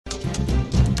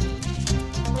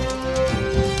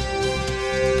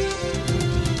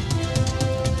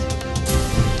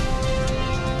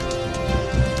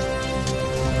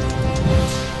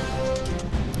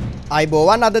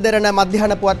අයිබෝවන් අද දෙරණ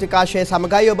මධ්‍යහන පුවත් විකාශය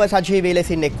සමගයි ඔබ සජීවී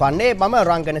ලෙසින් එක්වන්නේ මම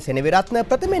රංගන සෙනවිරත්න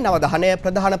ප්‍රථමයෙන් අවධානය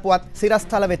ප්‍රධාන පුවත්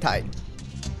සිරස්තල වෙතයි.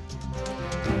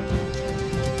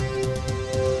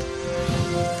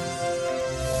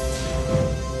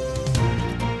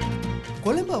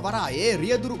 කොළඹ වරායේ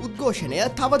රියදුරු උද්ඝෝෂණය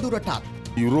තවදුරටත්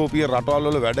යුරෝපීය රටවල්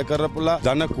වල වැඩ කරපුලා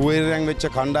ජන කුවේරයන් වෙච්ච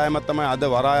කණ්ඩායමක් තමයි අද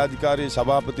වරාය අධිකාරී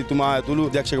සභාපතිතුමා ඇතුළු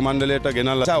අධ්‍යක්ෂක මණ්ඩලයට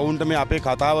ගෙනල්ලා උන්ට මේ අපේ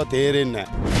කතාව තේරෙන්නේ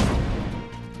නැහැ.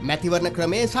 මැතිවරණ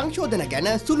ක්‍රමේ සංශෝධන ගැන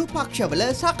සුළු පක්ෂවල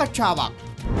සාකච්ඡාවක්.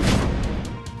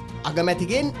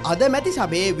 අගමැතිගෙන් අද මැති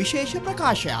සභයේ විශේෂ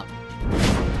ප්‍රකාශයක්.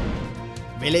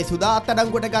 වෙලේසුදා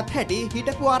අත්අඩංගුවට ගත් හැටි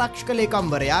හිටපු ආරක්ෂක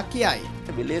ලේකම්වරයා කියයි.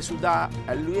 වෙලේසුදා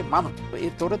ඇල්ලුවේ මම.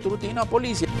 ඒ තොරතුරු තියෙනවා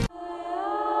පොලිසිය.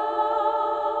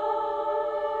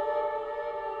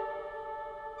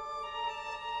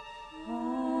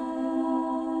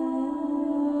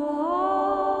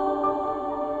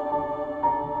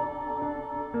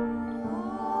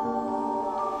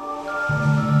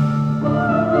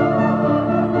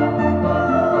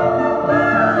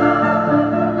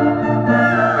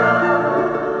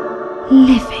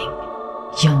 Living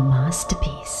your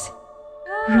masterpiece.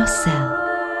 Rossell,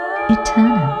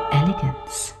 eternal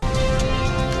elegance.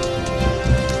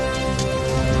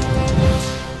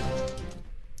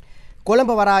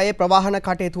 Colombo වරායේ ප්‍රවාහන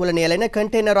කටයුතු වල නියැලෙන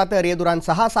කන්ටේනර් රථ රියදුරන්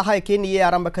සහ සහායකින් ඊයේ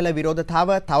ආරම්භ කළ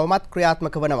විරෝධතාව තවමත්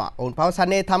ක්‍රියාත්මක වනවා. ඔවුන්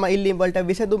පවසන්නේ තම ඉල්ලීම් වලට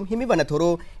විසඳුම්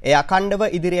හිමිවනතුරු එය අඛණ්ඩව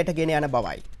ඉදිරියට ගෙන යන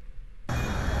බවයි.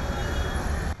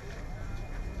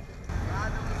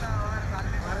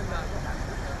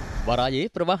 වරායේ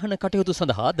ප්‍රවාහන කටයුතු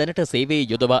සඳහා දැනට සේවයේ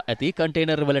යොදවා ඇති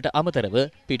කන්ටේනර් වලට අමතරව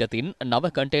පිටතින්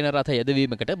නව කන්ටේනර් රථ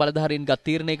යෙදවීමකට බලධාරීන්ගත්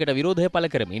තීරණයකට විරෝධය පළ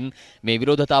කරමින් මේ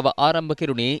විරෝධතාව ආරම්භ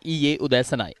කෙරුණේ ඊයේ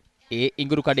උදෑසනයි. ඒ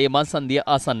ඉඟුරු කඩේ මන්සන්දිය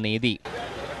ආසන්නයේදී.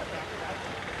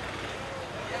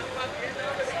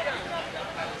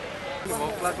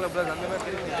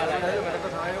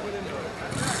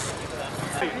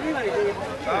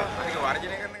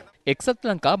 එක්සත්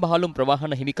ලංකා බහලුම්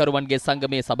ප්‍රවාහන හිමිකරුවන්ගේ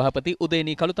සංගමේ සභාපති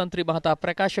උදේනී කළුතන්ත්‍රි මහතා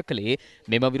ප්‍රකාශ කළේ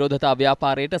මෙම විරෝධතා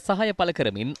ව්‍යාපාරයට සහාය පළ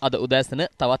කරමින් අද උදෑසන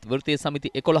තවත් වෘත්තීය සමිති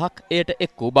 11ක් එයට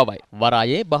එක් වූ බවයි.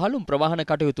 වරායේ බහලුම් ප්‍රවාහන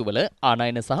කටයුතු වල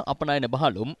ආනයන සහ අපනයන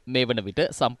බහලුම් මේ වන විට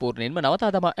සම්පූර්ණයෙන්ම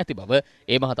නවතා දමා ඇති බව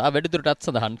ඒ මහතා වැඩිදුරටත්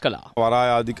සඳහන් කළා.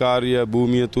 වරාය අධිකාරිය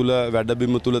භූමිය තුල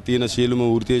වැඩබිම තුල තියෙන සියලුම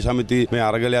වෘත්තීය සමිති මේ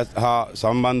අරගලයත් හා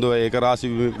සම්බන්ධව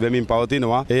ඒකරාශී වෙමින්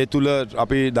පවතිනවා. ඒ තුල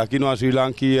අපි දකිනවා ශ්‍රී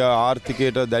ලාංකීය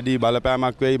ආර්ථිකයට දැඩි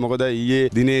බලපෑමක් වෙයි. මොකද ඊයේ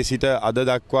දිනේ සිට අද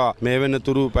දක්වා මේ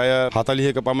වෙනතුරු පැය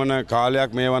 40ක පමණ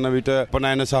කාලයක් මේ වන විට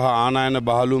අපනයන සහ ආනයන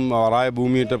බහලුම් වරාය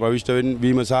භූමියට ප්‍රවිෂ්ඨ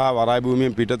වීම සහ වරාය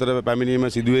භූමියෙන් පිටතට පැමිණීම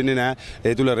සිදු වෙන්නේ නැහැ.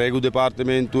 ඒ තුල රේගු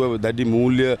දෙපාර්තමේන්තුව දැඩි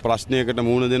මූල්‍ය ප්‍රශ්නයකට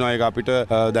මුහුණ දෙනවා. ඒක අපිට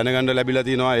දැනගන්න ලැබිලා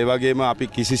තියෙනවා. ඒ වගේම අපි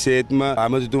කිසිසේත්ම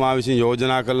ඇමතිතුමා විසින්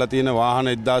යෝජනා කරලා තියෙන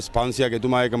වාහන 1500ක්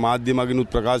එතුමා ඒක මාධ්‍ය මගිනුත්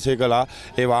ප්‍රකාශය කළා.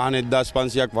 ඒ වාහන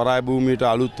 1500ක් වරාය භූමියට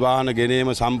අලුත් වාහන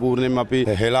ගෙනීම සම්පූර්ණයෙන්ම අපි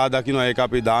හෙලා දකිනවා. ඒක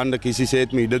අපි දාන්න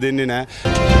කිසිසේත්ම ඉඩ දෙන්නේ නැහැ.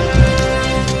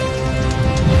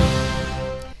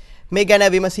 මේ ගැන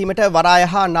විමසීමට වරාය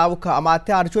හා නාවික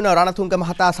අමාත්‍ය අර්ජුන රණතුංග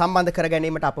මහතා සම්බන්ධ කර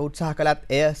ගැනීමට අප උත්සාහ කළත්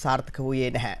එය සාර්ථක වූයේ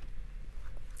නැහැ.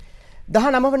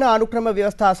 19 වන අනුක්‍රම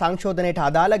ව්‍යවස්ථා සංශෝධනයට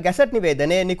අදාළ ගැසට්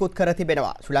නිවේදනය නිකුත් කර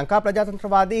තිබෙනවා. ශ්‍රී ලංකා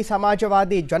ප්‍රජාතන්ත්‍රවාදී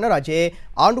සමාජවාදී ජනරජයේ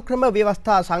ආණ්ඩුක්‍රම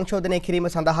ව්‍යවස්ථා සංශෝධනය කිරීම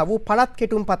සඳහා වූ පනත්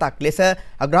කෙටුම්පතක් ලෙස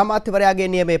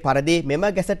අග්‍රාමාත්‍යවරයාගේ නියමයේ පරිදි මෙම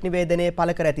ගැසට් නිවේදනය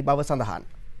පළ කර ඇති බව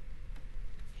සඳහන්.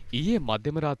 ඊයේ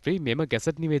මධ්‍යම රාත්‍රී මෙම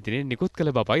ගැසට් නිවේදනය නිකුත්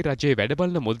කළ බවයි රජයේ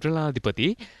වැඩබලන මුද්‍රණාධිපති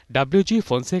WG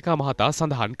ෆොන්සේකා මහතා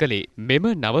සඳහන් කළේ. මෙම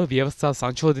නව ව්‍යවස්ථා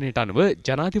සංශෝධනයට අනුව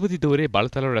ජනාධිපති ධූරයේ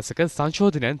බලතල රැසක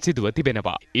සංශෝධනයන් සිදුව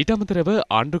තිබෙනවා. ඊට අමතරව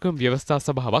ආණ්ඩුක්‍රම ව්‍යවස්ථා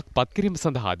සභාවක් පත්කිරීම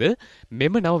සඳහාද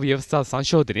මෙම නව ව්‍යවස්ථා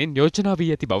සංශෝධනයෙන් යෝජනා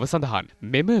වී ඇති බව සඳහන්.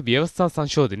 මෙම ව්‍යවස්ථා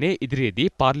සංශෝධනය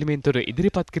ඉදිරියේදී පාර්ලිමේන්තුවට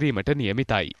ඉදිරිපත් කිරීමට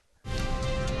නියමිතයි.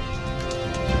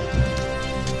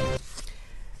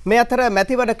 මේ අතර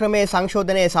මැතිවරණ ක්‍රමයේ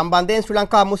සංශෝධනයේ සම්බන්ධයෙන් ශ්‍රී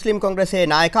ලංකා මුස්ලිම් කොංග්‍රසයේ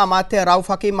නායක අමාත්‍ය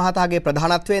රවුෆ් හකීම් මහතාගේ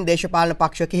ප්‍රධානත්වයෙන් දේශපාලන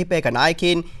පක්ෂ කිහිපයක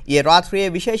නායකයින් ඊයේ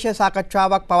රාත්‍රියේ විශේෂ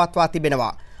සාකච්ඡාවක් පවත්වා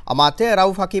තිබෙනවා. අමාත්‍ය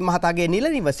රවුෆ් හකීම් මහතාගේ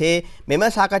නිල නිවසේ මෙම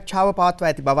සාකච්ඡාව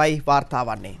පවත්වා ඇති බවයි වාර්තා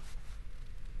වන්නේ.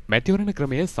 මැතිවරණ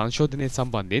ක්‍රමය සංශෝධනය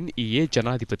සම්බන්ධයෙන් ඊයේ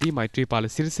ජනාධිපති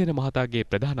මෛත්‍රීපාල සිරිසේන මහතාගේ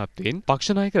ප්‍රධානත්වයෙන්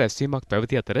පක්ෂ නායක රැස්වීමක්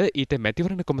පැවති අතර ඊට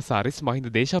මැතිවරණ කොමසාරිස්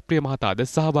මහින්ද දේශප්‍රිය මහතාද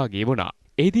සහභාගී වුණා.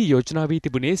 එහිදී යෝජනා වී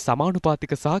තිබුණේ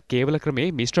සමානුපාතික සහ කේවල ක්‍රමේ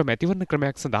මිශ්‍ර මැතිවරණ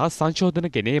ක්‍රමයක් සඳහා සංශෝධන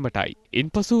ගෙනීමටයි.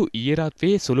 ඉන්පසු ඊයේ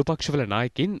රාත්‍රියේ සුළු පක්ෂවල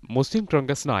නායකින් මුස්ලිම්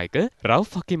කොංග්‍රස් නායක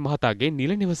රවුෆ් හකීම් මහතාගේ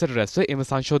නිල නිවසට රැස්ව එම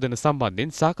සංශෝධන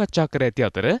සම්බන්ධයෙන් සාකච්ඡා කර ඇති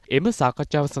අතර එම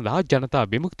සාකච්ඡාව සඳහා ජනතා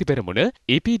විමුක්ති පෙරමුණ,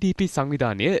 EPDP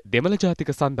සංවිධානය, දෙමළ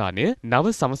ජාතික සන්ධානය,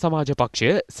 නව සමසමාජ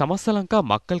පක්ෂය, සමස්ත ලංකා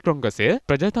මක්කල් කොංග්‍රසය,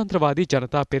 ප්‍රජාතන්ත්‍රවාදී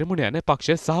ජනතා පෙරමුණ යන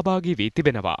පක්ෂ සහභාගී වී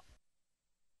තිබෙනවා.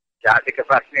 ජාතික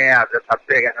ප්‍රශ්නය අද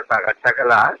තත්ත්වය ගැන සාකච්ඡා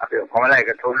කළා. අපි කොහොමද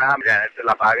එකතු වුණා දැනට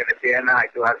ලබාගෙන තියෙන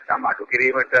අයිතිවාසිකම් අඩු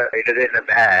කිරීමට ඉඩ දෙන්න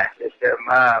බෑ. එසේම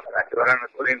රජවරණ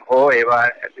තුලින් හෝ ඒවා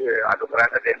අඩු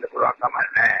කරන්න දෙන්න පුළුවන් කමක්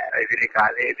නැහැ. ඉදිරි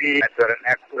කාලයේදී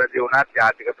රජවරණයක් තුලදී වුණත්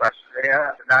ජාතික ප්‍රශ්නය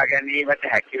හදා ගැනීමට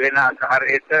හැකි වෙන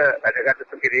ආකාරයට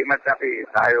වැඩකටයුතු කිරීමට අපි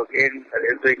සහයෝගයෙන්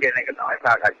යුතුයි කියන එක තමයි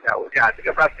සාකච්ඡා වුනේ.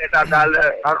 ජාතික ප්‍රශ්නයට අදාළ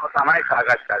කරුණු තමයි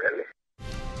සාකච්ඡා කළේ.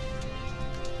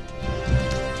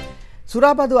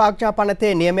 සුරාබදු ආඥා පනතේ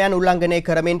නියමයන් උල්ලංඝනය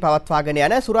කරමින් පවත්වාගෙන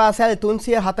යන සුරාසැල්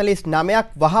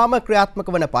 349ක් වහාම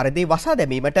ක්‍රියාත්මක වන පරිදි වසා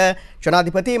දැමීමට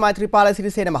ජනාධිපති මෛත්‍රීපාල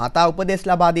සිරිසේන මහතා උපදෙස්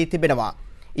ලබා දී තිබෙනවා.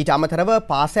 ඊට අමතරව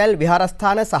පාසැල්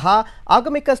විහාරස්ථාන සහ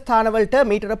ආගමික ස්ථානවලට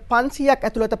මීටර 500ක්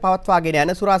ඇතුළත පවත්වාගෙන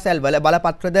යන සුරාසැල් වල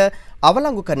බලපත්‍රද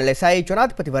අවලංගු කරන ලෙසයි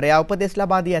ජනාධිපතිවරයා උපදෙස්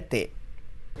ලබා දී ඇත්තේ.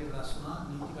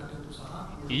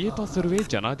 ඊයේ පසුරුවේ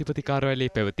ජනාධිපති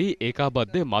කාර්යාලයේ පැවති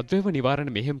ඒකාබද්ධ මද්ද්‍රව්‍ය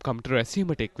නිවාරණ මෙහෙයුම් කමිටු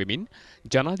රැස්වීමට එක්වෙමින්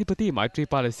ජනාධිපති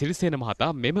මෛත්‍රීපාල සිරිසේන මහතා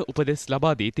මෙම උපදෙස්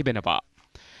ලබා දී තිබෙනවා.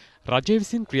 රජය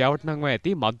විසින් ක්‍රියාවට නංවා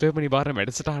ඇති මද්ද්‍රව්‍ය නිවාරණ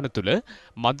වැඩසටහන තුළ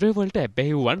මද්ද්‍රව්‍ය වලට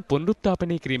ඇබ්බැහි වූවන්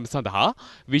පුනරුත්ථාපනය කිරීම සඳහා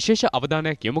විශේෂ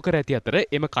අවධානයක් යොමු කර ඇති අතර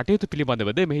එම කටයුතු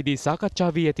පිළිබඳවද මෙහිදී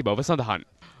සාකච්ඡා වී ඇති බව සඳහන්.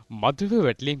 මද්ද්‍රව්‍ය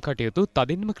වැටලීම් කටයුතු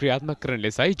තදින්ම ක්‍රියාත්මක කරන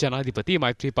ලෙසයි ජනාධිපති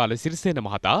මෛත්‍රීපාල සිරිසේන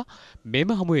මහතා මෙම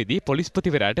හමුවේදී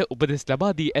පොලිස්පතිවරයාට උපදෙස්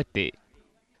ලබා දී ඇත්තේ.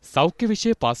 සෞඛ්‍ය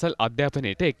විෂය පාසල්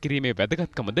අධ්‍යාපනයට එක් කිරීමේ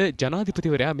වැදගත්කමද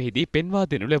ජනාධිපතිවරයා මෙහිදී පෙන්වා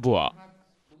දෙනු ලැබුවා.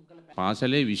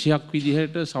 පාසලේ විෂයක්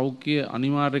විදිහට සෞඛ්‍ය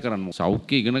අනිවාර්ය කරන්න.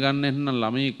 සෞඛ්‍ය ඉගෙන ගන්න නැත්නම්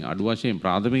ළමයි අඩු වශයෙන්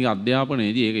ප්‍රාථමික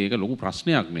අධ්‍යාපනයේදී ඒක ලොකු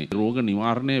ප්‍රශ්නයක් නේ. රෝග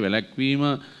නිවාරණය වැළැක්වීම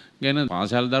ගැන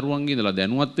පාසල් දරුවන්ගේ ඉඳලා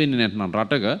දැනුවත් වෙන්නේ නැත්නම්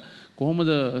රටක කොහොමද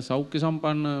සෞඛ්‍ය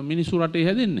සම්පන්න මිනිස්සු රටේ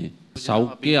හැදෙන්නේ?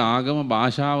 සෞඛ්‍ය ආගම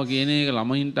භාෂාව කියන එක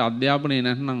ළමයින්ට අධ්‍යාපනය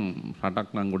නැත්නම්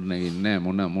රටක් නම් ගොඩ නැගෙන්නේ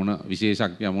නැහැ මොන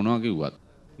විශේෂඥ මොනවා කිව්වත්.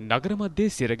 නගර මැදේ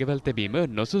සිරගෙවල් තැබීම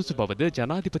නොසුසු බවද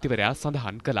ජනාධිපතිවරයා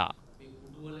සඳහන් කළා.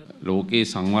 ලෝකේ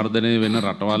සංවර්ධනය වෙන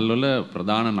රටවල් වල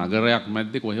ප්‍රධාන නගරයක්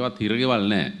මැද්දේ කොහෙවත් හිරගෙවල්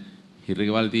නැහැ.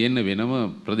 හිරගෙවල් තියෙන්නේ වෙනම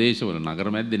ප්‍රදේශවල. නගර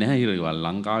මැද්දේ නැහැ හිරගෙවල්.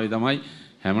 ලංකාවේ තමයි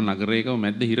හැම නගරයකම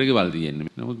මැද්ද හිරගෙවල්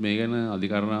තියෙන්නේ. නමුත් මේ ගැන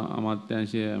අධිකරණ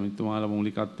අමාත්‍යාංශය අමිතුමාලා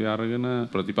මූලිකත්වය අරගෙන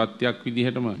ප්‍රතිපත්තියක්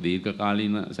විදිහටම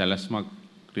දීර්ඝකාලීන සැලැස්මක්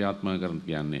ක්‍රියාත්මක කරන්න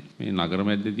කියන්නේ. මේ නගර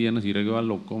මැද්දේ තියෙන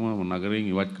හිරගෙවල් ඔක්කොම නගරයෙන්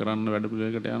ඉවත් කරන්න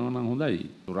වැඩපිළිවෙලකට යනවා නම් හොඳයි.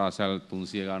 සුරාසැල්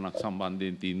 300 ගණනක්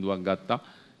සම්බන්ධයෙන් තීන්දුවක් ගත්තා.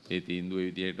 ඒ තීන්දුවේ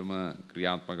විදිහටම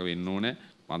ක්‍රියාත්මක වෙන්න ඕනේ.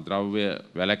 මත්ද්‍රව්‍ය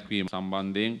වැළැක්වීම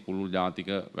සම්බන්ධයෙන් පුළුල් ජාතික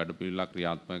වැඩපිළිවෙලක්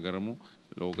ක්‍රියාත්මක කරමු.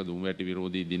 ලෝක දුම්වැටි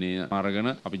විරෝධී දිනය අරගෙන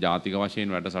අපි ජාතික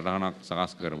වශයෙන් වැඩසටහනක්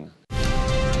සකස් කරමු.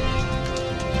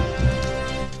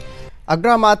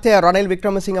 අග්‍රාමාත්‍ය රනිල්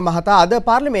වික්‍රමසිංහ මහතා අද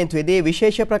පාර්ලිමේන්තුවේදී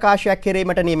විශේෂ ප්‍රකාශයක්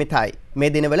කිරීමට නියමිතයි. මේ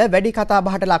දිනවල වැඩි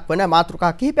කතාබහට ලක්වන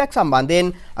මාතෘකා කිහිපයක්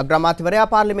සම්බන්ධයෙන් අග්‍රාමාත්‍යවරයා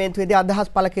පාර්ලිමේන්තුවේදී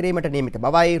අදහස් පළ කිරීමට නියමිත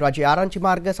බවයි රජයේ ආරංචි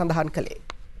මාර්ග සඳහන් කළේ.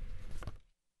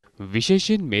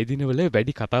 විශේෂයෙන් මේ දිනවල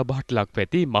වැඩි කතාබහට ලක්ව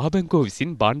ඇති මහබැංකුව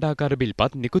විසින් භාණ්ඩාගාර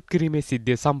බිල්පත් නිකුත් කිරීමේ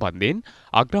සිද්ධිය සම්බන්ධයෙන්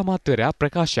අග්‍රාමාත්‍යවරයා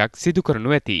ප්‍රකාශයක් සිදු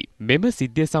කරනු ඇති. මෙම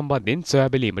සිද්ධිය සම්බන්ධයෙන් සොයා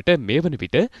බැලීමට මේ වන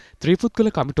විට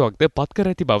ත්‍රිපුද්ගල කමිටුවක්ද පත්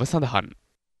කර ඇති බව සඳහන්.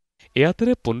 ඒ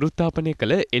අතර පුනරුත්ථාපනය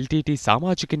කළ LTT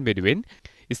සමාජිකින් වෙනුවෙන්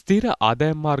ස්ථීර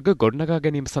ආදායම් මාර්ග ගොඩනගා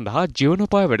ගැනීම සඳහා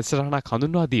ජීවනෝපාය වැඩසටහනක්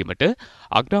හඳුන්වා දීමට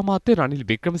අග්‍රාමාත්‍ය රනිල්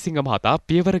වික්‍රමසිංහ මහතා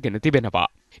පියවරගෙන තිබෙනවා.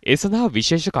 ඒ සඳහා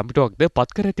විශේෂ කමිටුවක්ද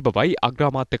පත් කර ඇති බවයි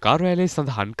අග්‍රාමාත්‍ය කාර්යාලය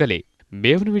සඳහන් කළේ.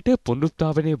 මේ වන විට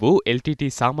පුනරුත්ථාපනය වූ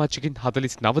LTT සමාජිකින්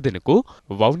 49 දෙනෙකු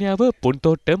වවුනියාව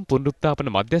පුන්තෝට්ටම්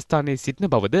පුනරුත්ථාපන මධ්‍යස්ථානයේ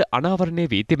සිටින බවද අනාවරණය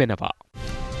වී තිබෙනවා.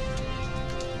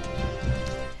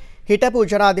 හිටපු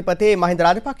ජනාධිපති මහින්ද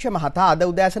රාජපක්ෂ මහතා අද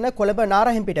උදෑසන කොළඹ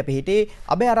නාරහෙම්පිට පිහිටි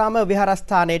අභයාරාම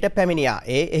විහාරස්ථානයට පැමිණියා.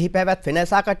 එහි පැවැත්වෙන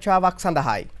සාකච්ඡාවක්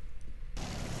සඳහායි.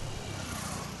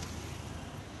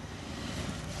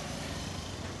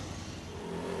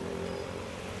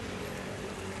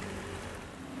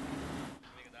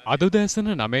 අද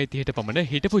උදෑසන 9:30ට පමණ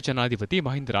හිටපු ජනාධිපති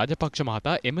මහින්ද රාජපක්ෂ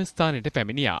මහතා එම ස්ථානයට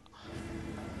පැමිණියා.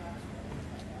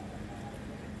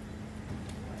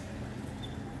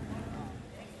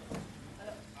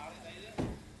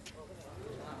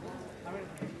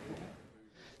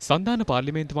 සන්ධාන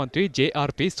පාර්ලිමේන්තු මන්ත්‍රී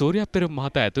JRP සූර්යප්පෙරුම්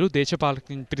මහතා ඇතුළු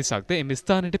දේශපාලකින් පිරිසක්ද එම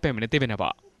ස්ථානයට පැමිණ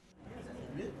තිබෙනවා.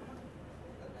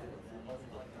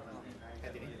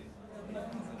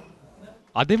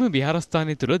 අදම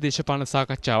විහාරස්ථානය තුළ දේශපාලන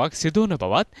සාකච්ඡාවක් සිදුවන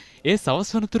බවත් ඒ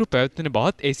සවස් වනතුරු පැවැත්වෙන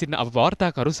බවත් ඒ සිටින අප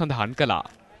වාර්තාකරු සඳහන් කළා.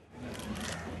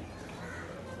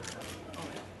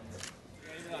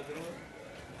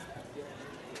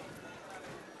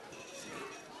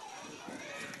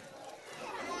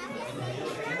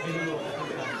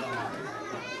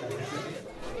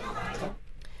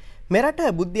 මෙරට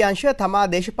බුද්ධ්‍යංශ තමා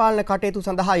දේශපාලන කටයුතු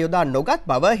සඳහා යොදා නොගත්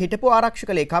බව හිටපු ආරක්ෂක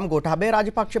ලේකම් ගෝඨාභය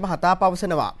රාජපක්ෂ මහතා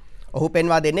පවසනවා. ඔහු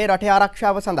පෙන්වා දෙන්නේ රටේ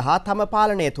ආරක්ෂාව සඳහා තම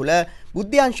පාලනය තුළ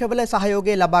බුද්ධ්‍යංශවල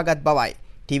සහයෝගය ලබාගත් බවයි.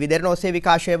 ටීවී දෙරණ ඔස්සේ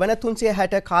විකාශය වන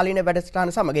 360 කාලීන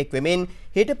වැඩසටහන සමග එක්වෙමින්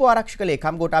හිටපු ආරක්ෂක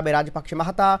ලේකම් ගෝඨාභය රාජපක්ෂ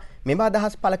මහතා මෙම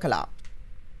අදහස් පළ කළා.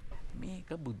 මේක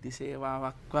බුද්ධ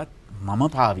සේවාවක්වත් මම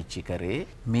පාවිච්චි කරේ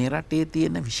මේ රටේ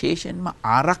තියෙන විශේෂයෙන්ම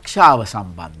ආරක්ෂාව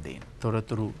සම්බන්ධයෙන්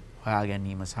තොරතුරු හොයා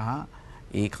ගැනීම සහ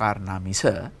ඒ කාරණා මිස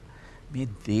මේ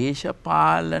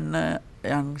දේශපාලනයන්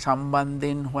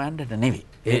සම්බන්ධයෙන් හොයන්නට නෙවෙයි.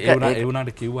 ඒ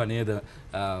වුණාට කිව්වා නේද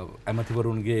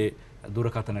ඇමතිවරුන්ගේ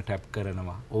දුරකථන ටැප්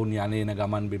කරනවා. ඔවුන් යන්නේන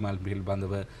ගමන් බිමල්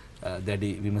පිළිබඳව දැඩි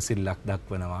විමසිල්ලක්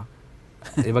දක්වනවා.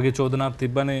 ඒ වගේ චෝදනාවක්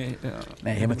තිබ්බනේ.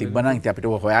 නෑ එහෙම තිබ්බනම් ඉතින් අපිට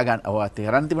හොයා ගන්න ඔය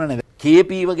තේරන් තිබුණා නේද?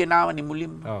 කේපී වගේ නාවනේ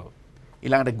මුලින්ම. ඔව්.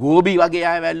 ඊළඟට ගෝබි වගේ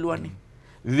ආය වැල්ලුවන්නේ.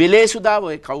 වෙලේසුදා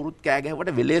ඔය කවුරුත් කෑ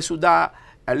ගැහුවට වෙලේසුදා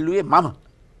ඇල්ලුවේ මම.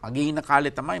 මගේ ඉන්න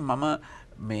කාලේ තමයි මම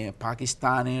මේ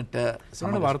පාකිස්තානයට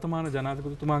වර්තමාන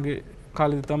ජනාධිපතිතුමාගේ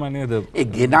කාලෙදි තමයි නේද? ඒ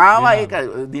ගෙනාවා ඒක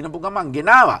දිනපු ගමන්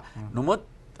ගෙනාවා. නමුත්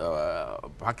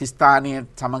පාකිස්තානයේ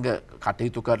සමග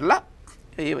කටයුතු කරලා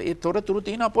ඒ තොරතුරු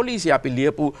තියෙනවා පොලිසිය අපි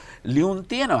ලියපු ලියුම්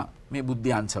තියෙනවා මේ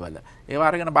බුද්ධ්‍යංශවල. ඒව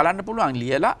අරගෙන බලන්න පුළුවන්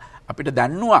ලියලා අපිට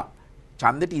දැන්නුවා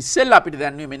ඡන්දෙට ඉස්සෙල්ලා අපිට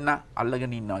දැන්නුවේ මෙන්න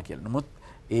අල්ලගෙන ඉන්නවා කියලා. නමුත්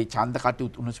ඒ ඡන්ද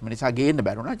කටයුතු උණුසුම නිසා ගේන්න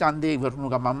බැරුණා. ඡන්දේ ඉවරුණු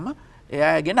ගමන්ම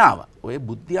එයා ගෙනාවා. ඔය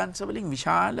බුද්ධ්‍යංශ වලින්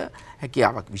විශාල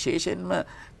හැකියාවක් විශේෂයෙන්ම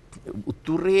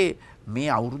උතුරේ මේ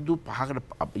අවුරුදු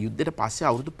 5කට යුද්ධයට පස්සේ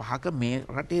අවුරුදු 5ක මේ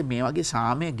රටේ මේ වගේ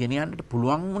සාමය ගෙන යන්නට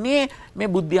පුළුවන් වුණේ මේ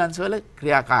බුද්ධ්‍යංශවල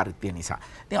ක්‍රියාකාරීත්වය නිසා.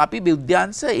 ඉතින් අපි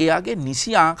බුද්ධ්‍යංශ එයාගේ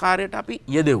නිසි ආකාරයට අපි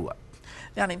යෙදෙව්වා.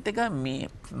 දැන් අනිත් එක මේ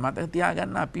මතක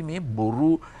තියාගන්න අපි මේ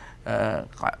බොරු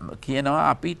කියනවා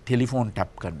අපි ටෙලිෆෝන්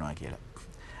ටැප් කරනවා කියලා.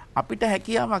 අපිට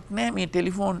හැකියාවක් නැහැ මේ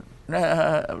ටෙලිෆෝන්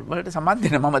වලට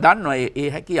සම්බන්ධ වෙන මම දන්නවා ඒ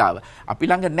හැකියාව. අපි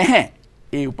ළඟ නැහැ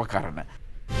ඒ උපකරණ.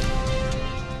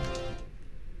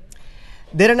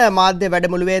 දෙරණ මාධ්‍ය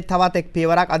වැඩමුළුවේ තවත් එක්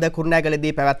පියවරක් අද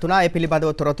කුරුණෑගලදී පැවැත්වුණා. ඒ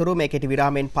පිළිබඳව තොරතුරු මේ කෙටි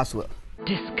විරාමයෙන් පසුව.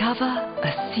 Discover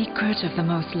a secret of the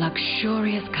most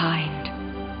luxurious kind.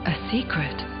 A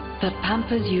secret that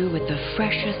pampers you with the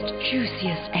freshest,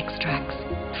 juiciest extracts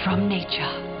from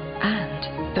nature and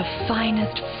the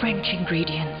finest French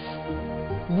ingredients.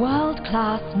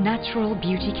 World-class natural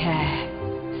beauty care.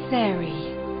 Sari,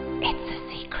 it's a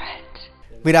secret.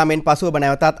 විරාමයෙන් පසුව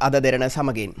නැවතත් අද දෙරණ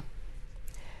සමගින්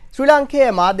ශ්‍රී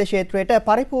ලාංකේය මාධ්‍ය ක්ෂේත්‍රයට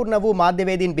පරිපූර්ණ වූ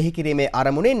මාධ්‍යවේදීන් බිහි කිරීමේ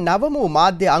අරමුණින් නවම වූ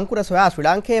මාධ්‍ය අංකුර සොයා ශ්‍රී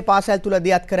ලාංකේය පාසල් තුල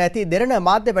දියත් කර ඇති දෙරණ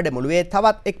මාධ්‍ය වැඩමුළුවේ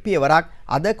තවත් එක් පියවරක්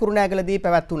අද කුරුණෑගලදී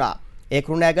පැවැත්වුණා. ඒ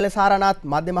කුරුණෑගල සාරනාත්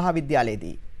මාධ්‍ය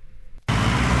මහාවිද්‍යාලයේදී.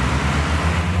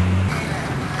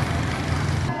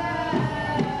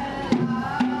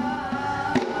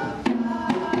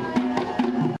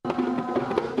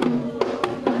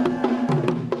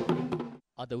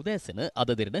 අද උදෑසන අද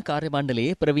දෙරණ කාර්ය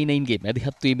මණ්ඩලයේ ප්‍රවීණයින්ගේ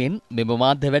මැදිහත්වීමෙන් මෙම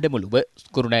මාධ්‍ය වැඩමුළුව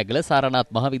කුරුණෑගල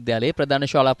සාරනාත් මහාවිද්‍යාලයේ ප්‍රධාන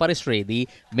ශාලා පරිශ්‍රයේදී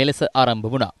මෙලෙස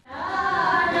ආරම්භ වුණා.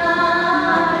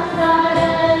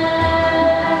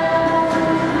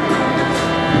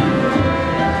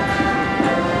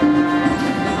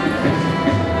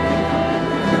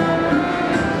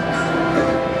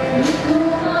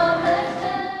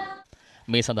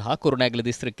 මේ සඳහා කුරුණෑගල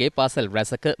දිස්ත්‍රික්කයේ පාසල්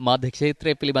රැසක මාධ්‍ය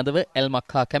ක්ෂේත්‍රය පිළිබඳව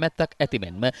ඇල්මක් හා කැමැත්තක්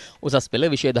ඇතිමෙන්ම උසස් පෙළ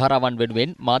විෂය ධාරාවන්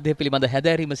වෙනුවෙන් මාධ්‍ය පිළිබඳ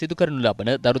හැදෑරීම සිදු කරනු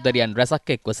ලබන දරුදරියන්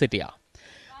රැසක් එක්ව සිටියා.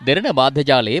 දෙරණ මාධ්‍ය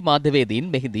ජාලයේ මාධ්‍යවේදීන්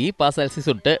මෙහිදී පාසල්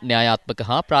සිසුන්ට න්‍යායාත්මක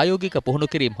හා ප්‍රායෝගික පුහුණු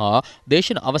කිරීම හා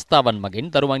දේශන අවස්ථාවන්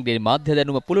මගින් දරුවන්ගේ මාධ්‍ය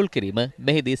දැනුම පුළුල් කිරීම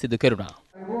මෙහිදී සිදු කෙරුණා.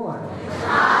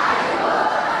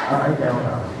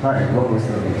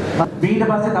 ඊට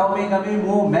පස්සේ තව මේ ගමේ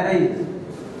මෝ මැරෙයි.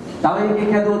 තව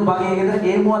එකෙක් හැදුවොත් වගේ ගෙදර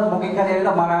ඒ මුවත් මොකෙක් හරි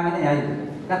ඇවිල්ලා මරාගෙන යයි.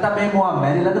 නැත්නම් මේ මුවා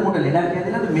මැරිලාද මුට ලෙඩක්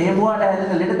හැදිලාද මේ මුවාට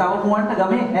හැදෙන ලෙඩ තව මුවන්ට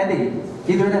ගමේ හැදෙයි.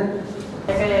 කීයද?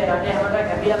 ඒකේ රටේ හැමදාම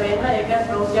කැපිලා පේන්න ඒක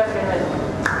ප්‍රෝග්‍රෑම් වෙනවා.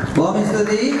 බොහොම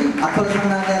ස්තුතියි අපල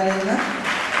සම්මානකාරයන්.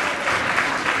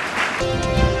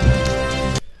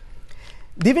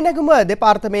 දිවිනැගුම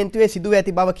දෙපාර්තමේන්තුවේ සිදුව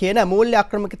ඇති බව කියන මූල්‍ය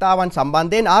අක්‍රමිකතාවන්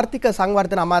සම්බන්ධයෙන් ආර්ථික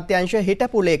සංවර්ධන අමාත්‍යාංශ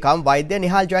හිටපු ලේකම් වෛද්‍ය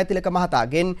නිහාල් ජයතිලක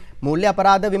මහතාගෙන් මූල්‍ය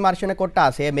අපරාධ විමර්ශන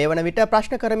කොට්ටාසය මේ වන විට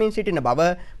ප්‍රශ්න කරමින් සිටින බව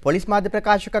පොලිස් මාධ්‍ය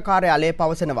ප්‍රකාශක කාර්යාලය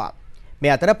පවසනවා.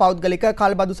 මේ අතර පෞද්ගලික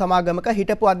කල්බදු සමාගමක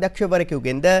හිටපු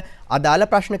අධ්‍යක්ෂවරයෙකුගෙන්ද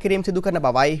අදාළ ප්‍රශ්න කිරීම සිදු කරන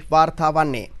බවයි වාර්තා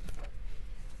වන්නේ.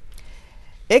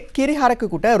 එක්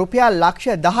කිරිහරකෙකුට රුපියල්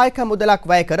ලක්ෂ 10ක මුදලක්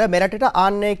වැය කර මෙරටට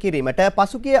ආනයනය කිරීමට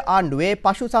පසුගිය ආණ්ඩුවේ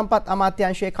පශු සම්පත්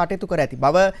අමාත්‍යාංශය කටයුතු කර ඇති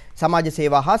බව සමාජ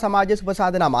සේවා හා සමාජ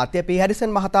සුබසාධන අමාත්‍ය පී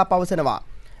හැරිසන් මහතා පවසනවා.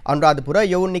 අනුරාධපුර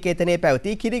යොවුන් නිකේතනයේ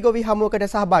පැවති කිරිගොවි හමුවකට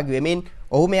සහභාගී වෙමින්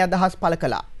ඔහු මේ අදහස් පළ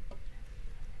කළා.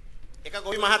 එක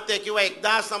ගොවි මහත්තයා කිව්වා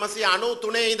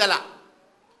 1993 ඉඳලා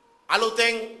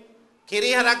අලුතෙන්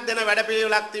කිරිහරක් දෙන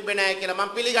වැඩපිළිවෙලක් තිබෙන්නේ නැහැ කියලා.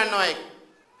 මම පිළිගන්නවා ඒක.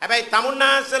 හැබැයි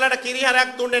තමුන්නාන්සලට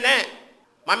කිරිහරක් දුන්නේ නැහැ.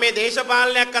 මම මේ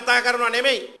දේශපාලනයක් කතා කරනවා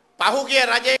නෙමෙයි. පහුගිය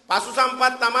රජේ පශු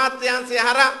සම්පත් අමාත්‍යාංශය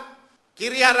හරහා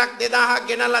කිරිහරක් 2000ක්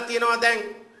ගෙනල්ලා තියෙනවා දැන්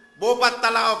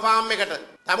බෝපත්තලාව ෆාම් එකට.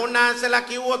 තමුන්නාන්සලා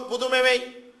කිව්වොත් පුදුම වෙයි.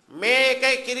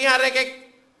 මේකේ කිරිහරකෙක්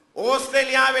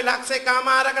ඕස්ට්‍රේලියාවේ ලක්ෂ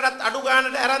කමාරකටත් අඩු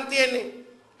ගානට අරන් තියෙන්නේ.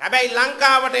 හැබැයි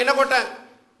ලංකාවට එනකොට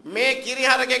මේ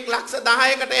කිරිහරකෙක් ලක්ෂ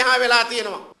 10කට එහා වෙලා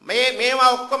තියෙනවා.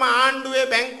 මේවා ඔක්කොම ආණ්ඩුවේ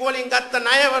බැංකු වලින් ගත්ත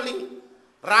ණය වලින්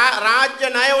රාජ්‍ය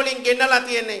ණය වලින් ගෙන්නලා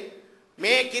තියෙන්නේ.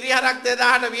 මේ කිරිහරක්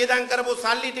 2000ට වියදම් කරපු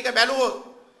සල්ලි ටික බැලුවොත්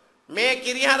මේ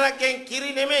කිරිහරකෙන්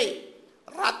කිරි නෙමෙයි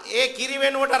ඒ කිරි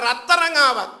වෙනුවට රත්තරන්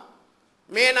ආවත්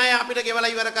මේ ණය අපිට ගෙවලා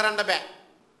ඉවර කරන්න බෑ.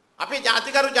 අපි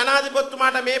ජාතිකරු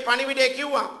ජනාධිපතිතුමාට මේ පණිවිඩය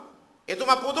කිව්වා.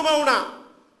 එතුමා පුදුම වුණා.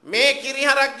 මේ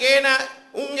කිරිහරක් ගේන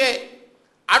උන්ගේ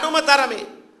අඩුම තරමේ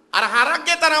අර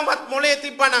හරක්ගේ තරම්වත් මොලේ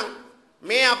තිබ්බනම්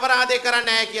මේ අපරාධය කරන්නේ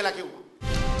නැහැ කියලා කිව්වා.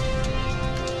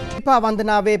 සිරිපා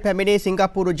වන්දනාවේ පැමිණි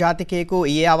සිංගප්පූරු ජාතිකයෙකු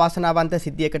ඊයේ අවාසනාවන්ත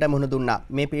සිද්ධියකට මුහුණ දුන්නා.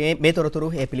 මේ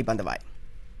තොරතුරු ඒ පිළිබඳවයි.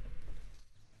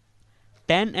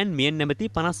 ටෑන් ඇන් මියන් නැමැති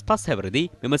 55 හැවිරිදි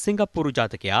මෙම සිංගප්පූරු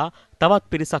ජාතකයා තවත්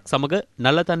පිරිසක් සමග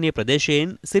නල්ලතන්නිය ප්‍රදේශයෙන්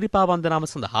සිරිපා වන්දනාව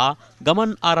සඳහා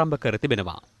ගමන් ආරම්භ කර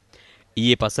තිබෙනවා.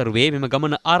 ඊයේ පසරුවේ මෙම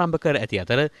ගමන ආරම්භ කර ඇති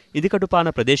අතර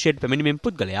ඉදිකටුපාන ප්‍රදේශයට පැමිණීමෙන්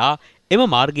පුද්ගලයා එම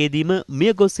මාර්ගයේදීම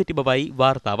මිය ගොස් සිටි බවයි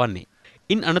වාර්තා වන්නේ.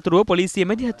 ඉන් අනතුරුව පොලිසිය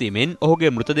මැදිහත් වීමෙන්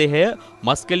ඔහුගේ මෘතදේහය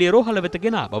මස්කෙලිය රෝහල වෙත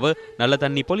ගෙනා බව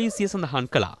නල්ලතන්නිය පොලිසිය සඳහන්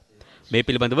කළා. මේ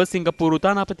පිළිබඳව සිංගප්පූරු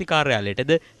තානාපති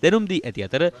කාර්යාලයටද දැනුම් දී ඇති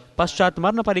අතර පශ්චාත්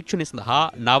මරණ පරීක්ෂණය සඳහා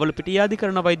නාවලපිටිය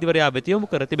අධිකරණ වෛද්‍යවරයා වෙත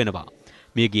යොමු කර තිබෙනවා.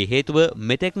 මියගිය හේතුව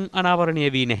මෙතෙක්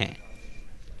අනාවරණය වී නැහැ.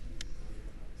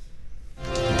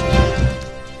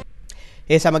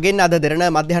 ඒ සමගින් අද දෙරණ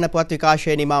මධ්‍යහන පුවත්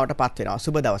විකාශය නිමාවට පත් වෙනවා.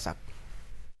 සුබ දවසක්.